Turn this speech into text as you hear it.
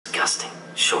Disgusting.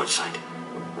 Short-sighted.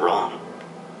 Wrong.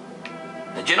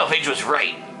 The genophage was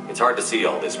right. It's hard to see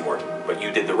all this, Morton, but you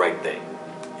did the right thing.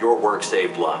 Your work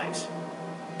saved lives.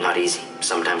 Not easy.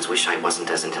 Sometimes wish I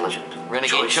wasn't as intelligent. Renegade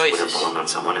Choice would have choices. fallen on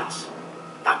someone else.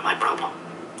 Not my problem.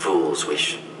 Fool's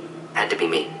wish. Had to be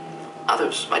me.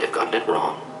 Others might have gotten it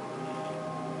wrong.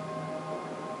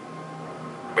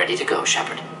 Ready to go,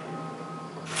 Shepard.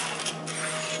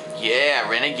 Yeah,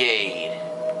 Renegade.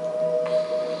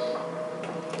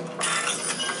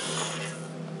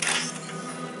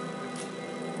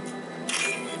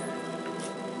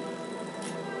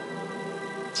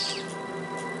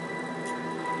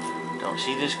 Don't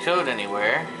see this code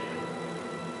anywhere.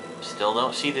 Still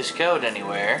don't see this code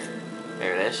anywhere.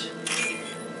 There it is.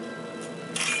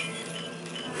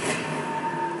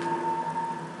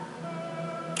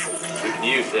 We can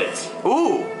use this.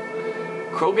 Ooh!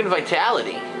 Krogan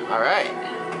Vitality. Alright.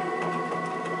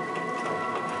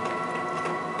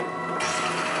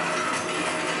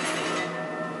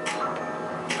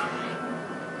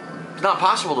 It's not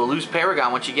possible to lose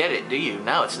Paragon once you get it, do you?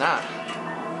 No, it's not.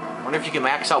 I wonder if you can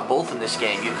max out both in this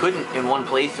game. You couldn't in one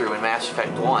playthrough in Mass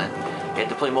Effect 1. You had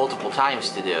to play multiple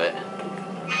times to do it.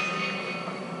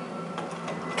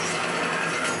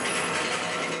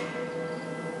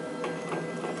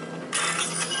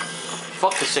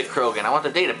 Fuck the sick Krogan. I want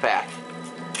the data pack.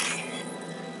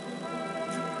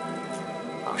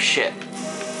 Oh shit.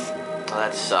 Oh,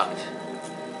 that sucked.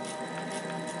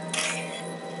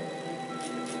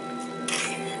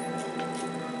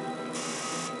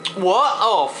 What?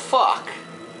 Oh fuck.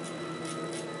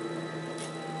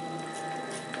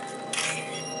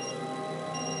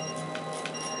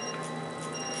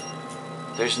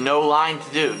 There's no line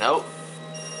to do. Nope.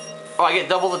 Oh, I get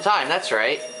double the time. That's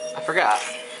right. I forgot.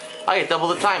 I get double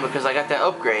the time because I got that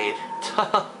upgrade.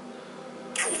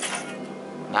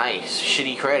 Nice.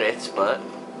 Shitty credits, but...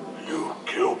 You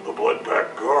killed the Blood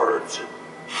Pack guards.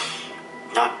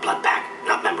 Not Blood Pack,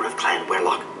 not member of Clan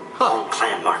Werlock. Wrong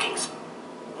clan markings.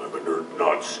 I'm a nerd,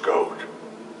 not scout.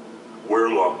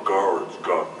 Werlock guards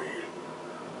got me.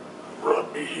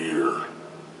 Brought me here.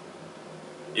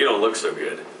 You don't look so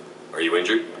good. Are you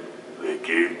injured? They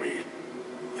gave me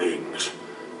things.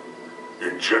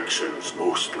 Injections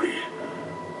mostly.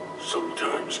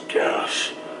 Sometimes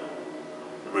gas.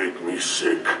 Make me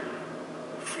sick.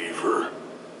 Fever.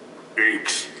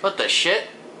 Aches. What the shit?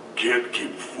 Can't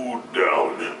keep food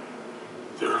down.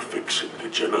 They're fixing the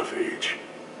genophage.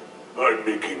 I'm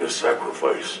making a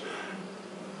sacrifice.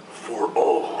 For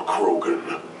all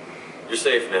Krogan. You're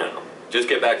safe now. Just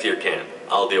get back to your camp.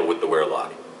 I'll deal with the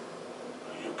Werlock.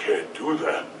 You can't do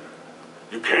that.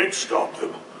 You can't stop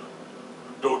them.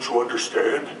 Don't you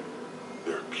understand?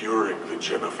 They're curing the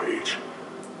genophage.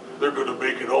 They're gonna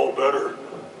make it all better.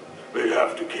 They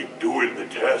have to keep doing the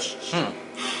tests.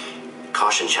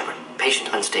 Caution, Shepard. Patient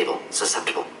unstable,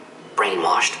 susceptible,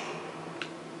 brainwashed.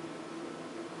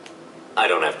 I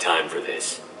don't have time for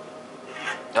this.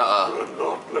 I'm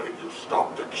not letting you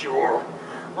stop the cure.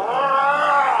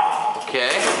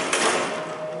 Okay.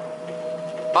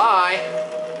 Bye.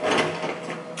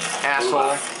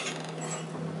 Asshole.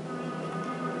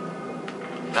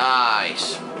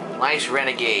 Nice. Nice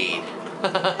Renegade.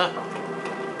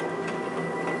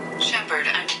 Shepard,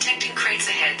 I'm detecting crates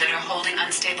ahead that are holding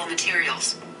unstable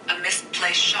materials. A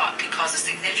misplaced shot could cause a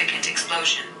significant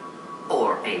explosion.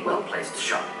 Or a well-placed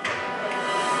shot.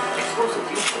 Explosive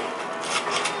usually.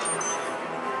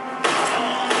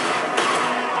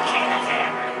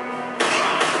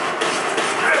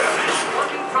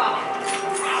 Working problem.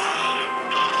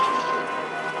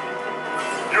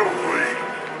 You bleed.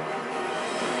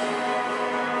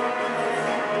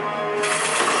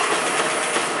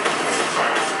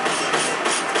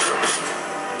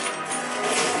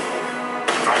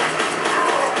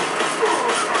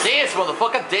 Dance,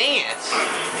 motherfucker, dance!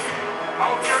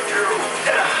 I'll get you.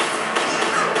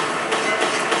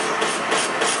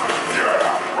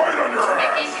 Yeah, right on your ass.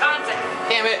 Making contact.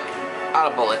 Damn it. Out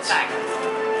of bullets.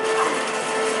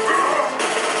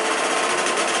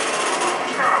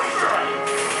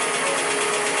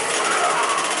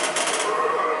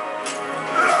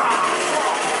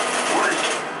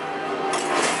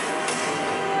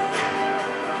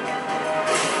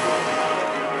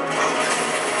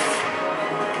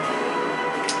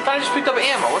 I just picked up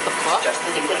ammo. What the fuck? Just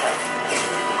needing to help.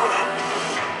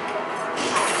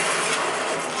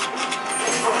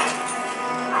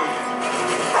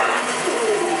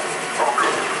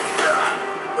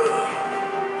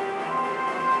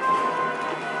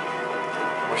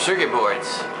 More circuit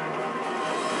boards.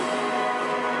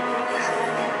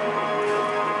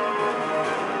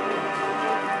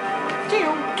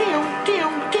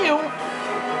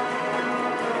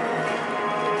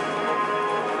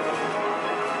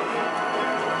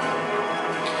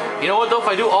 You know what though, if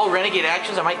I do all renegade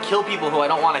actions, I might kill people who I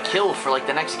don't want to kill for like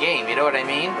the next game, you know what I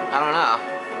mean? I don't know.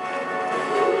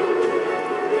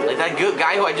 Like that good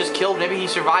guy who I just killed, maybe he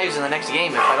survives in the next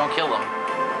game if I don't kill him.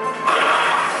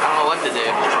 I don't know what to do.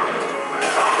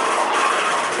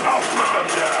 I'll put them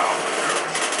down.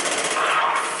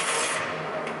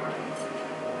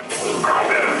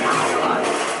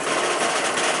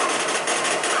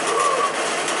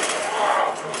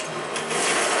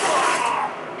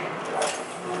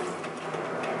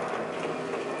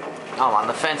 I'm on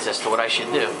the fence as to what I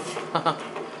should do.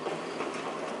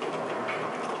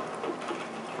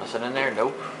 Nothing in there?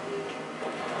 Nope.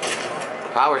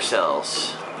 Power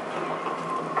cells.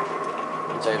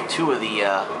 So I have two of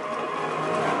that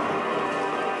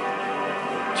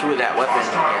weapon.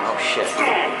 Yeah, oh shit.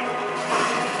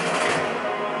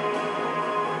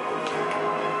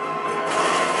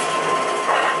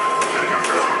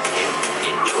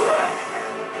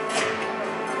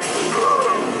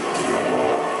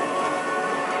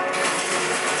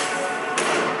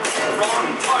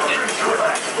 Wrong target.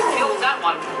 Killed that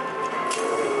one.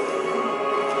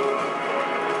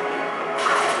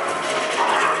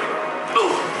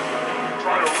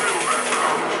 Try to reel that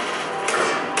down.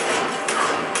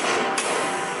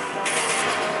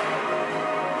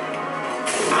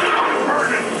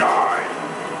 Burn and die.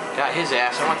 Got his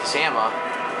ass. I want this ammo.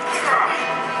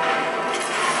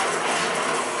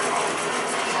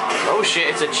 Oh shit,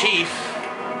 it's a chief.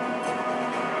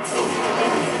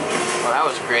 Oh, that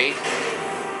was great.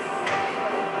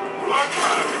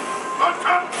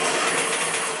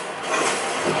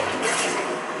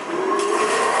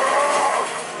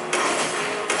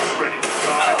 Ready to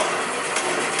die.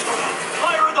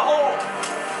 Fire in the hole.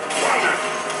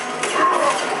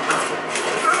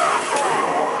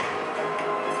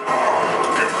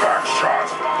 Get back, shot.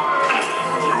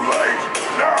 Too late.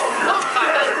 Now you're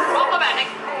dead. Problematic.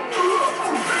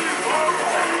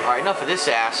 Alright, enough of this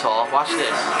asshole. Watch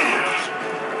this.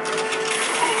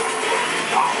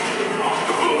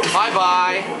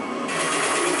 Bye-bye.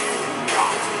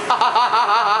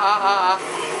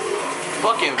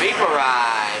 Fucking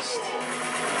vaporized.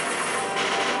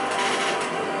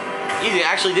 He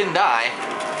actually didn't die.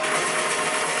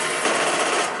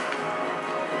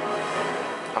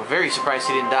 I'm very surprised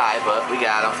he didn't die, but we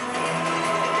got him.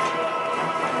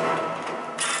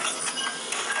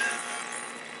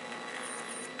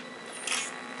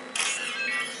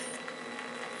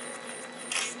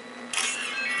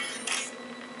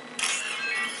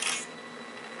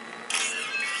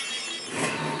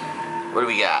 What do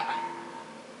we got?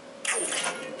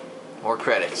 More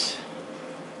credits.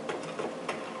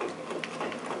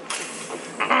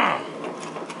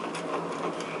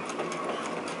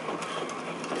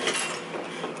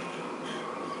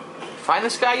 Find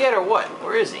this guy yet or what?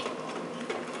 Where is he?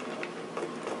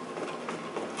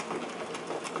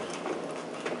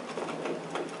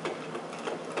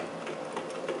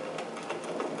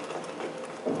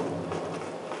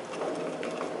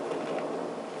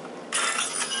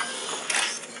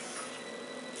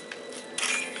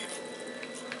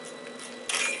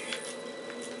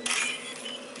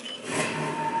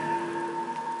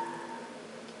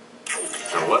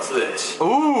 Now what's this?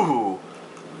 Ooh!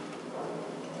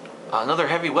 Another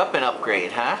heavy weapon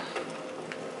upgrade, huh?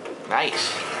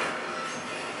 Nice.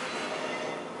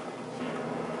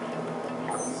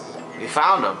 We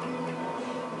found him.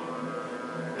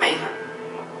 Maitland,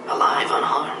 alive,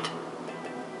 unharmed.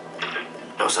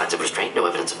 No signs of restraint, no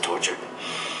evidence of torture.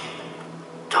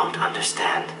 Don't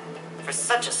understand. For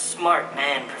such a smart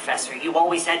man, Professor, you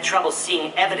always had trouble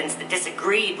seeing evidence that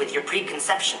disagreed with your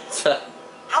preconceptions.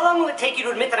 How long will it take you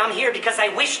to admit that I'm here because I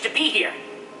wish to be here?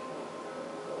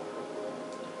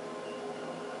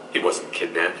 He wasn't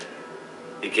kidnapped.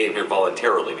 He came here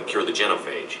voluntarily to cure the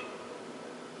genophage.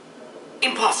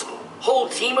 Impossible. Whole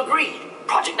team agreed.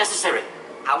 Project necessary.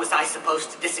 How was I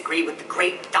supposed to disagree with the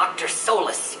great Dr.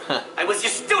 Solus? I was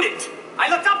your student. I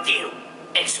looked up to you.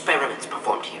 Experiments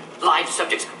performed here. Live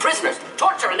subjects, prisoners,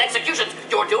 torture and executions.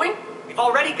 You're doing? We've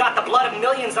already got the blood of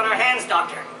millions on our hands,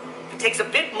 Doctor. If it takes a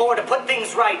bit more to put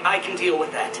things right, I can deal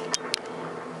with that.